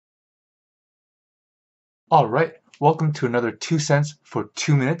Alright, welcome to another 2 cents for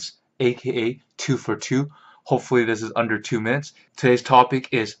 2 minutes, aka 2 for 2. Hopefully this is under 2 minutes. Today's topic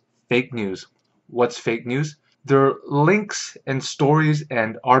is fake news. What's fake news? There are links and stories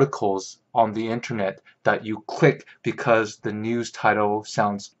and articles on the internet that you click because the news title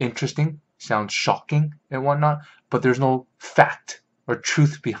sounds interesting, sounds shocking and whatnot, but there's no fact or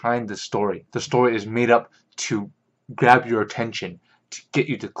truth behind the story. The story is made up to grab your attention, to get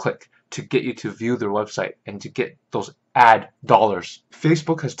you to click, to get you to view their website, and to get those ad dollars.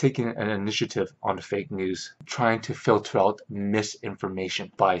 Facebook has taken an initiative on fake news, trying to filter out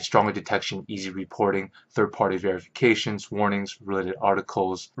misinformation by stronger detection, easy reporting, third-party verifications, warnings, related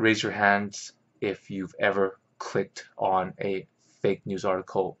articles. Raise your hands if you've ever clicked on a fake news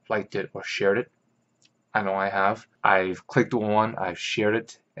article, liked it, or shared it. I know I have. I've clicked one, I've shared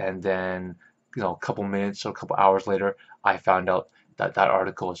it, and then a couple minutes or a couple hours later, I found out that that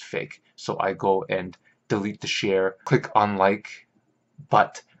article is fake. So I go and delete the share, click on like,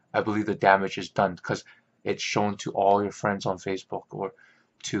 but I believe the damage is done because it's shown to all your friends on Facebook or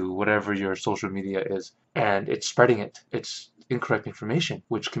to whatever your social media is, and it's spreading it. It's incorrect information,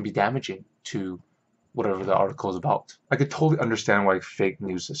 which can be damaging to whatever the article is about. I could totally understand why fake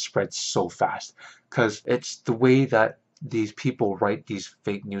news spreads so fast, because it's the way that these people write these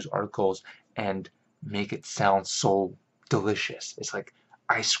fake news articles and make it sound so delicious. It's like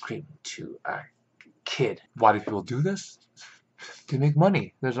ice cream to a kid. Why do people do this? To make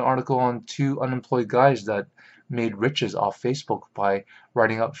money. There's an article on 2 unemployed guys that made riches off Facebook by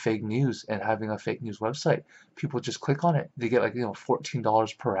writing up fake news and having a fake news website. People just click on it. They get like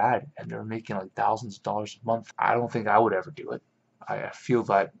 $14 per ad, and they're making like thousands of dollars a month. I don't think I would ever do it. I feel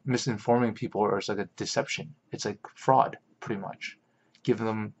that misinforming people is like a deception. It's like fraud, pretty much. Giving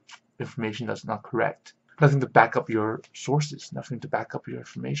them information that's not correct. Nothing to back up your sources, nothing to back up your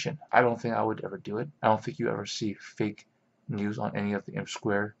information. I don't think I would ever do it. I don't think you ever see fake news on any of the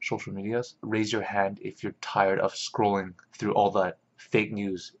imp2 social medias. Raise your hand if you're tired of scrolling through all that fake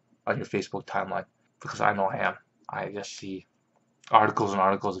news on your Facebook timeline, because I know I am. I just see articles and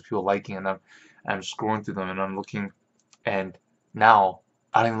articles of people liking, and I'm scrolling through them, and I'm looking, and now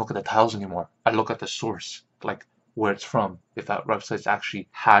I don't even look at the titles anymore. I look at the source, like where it's from, if that website actually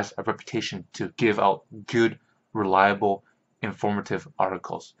has a reputation to give out good, reliable, informative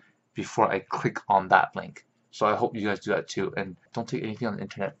articles before I click on that link. So I hope you guys do that too, and don't take anything on the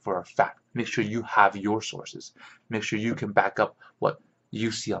internet for a fact. Make sure you have your sources. Make sure you can back up what you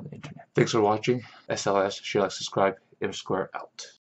see on the internet. Thanks for watching. SLS, share, like, subscribe, imp2 out.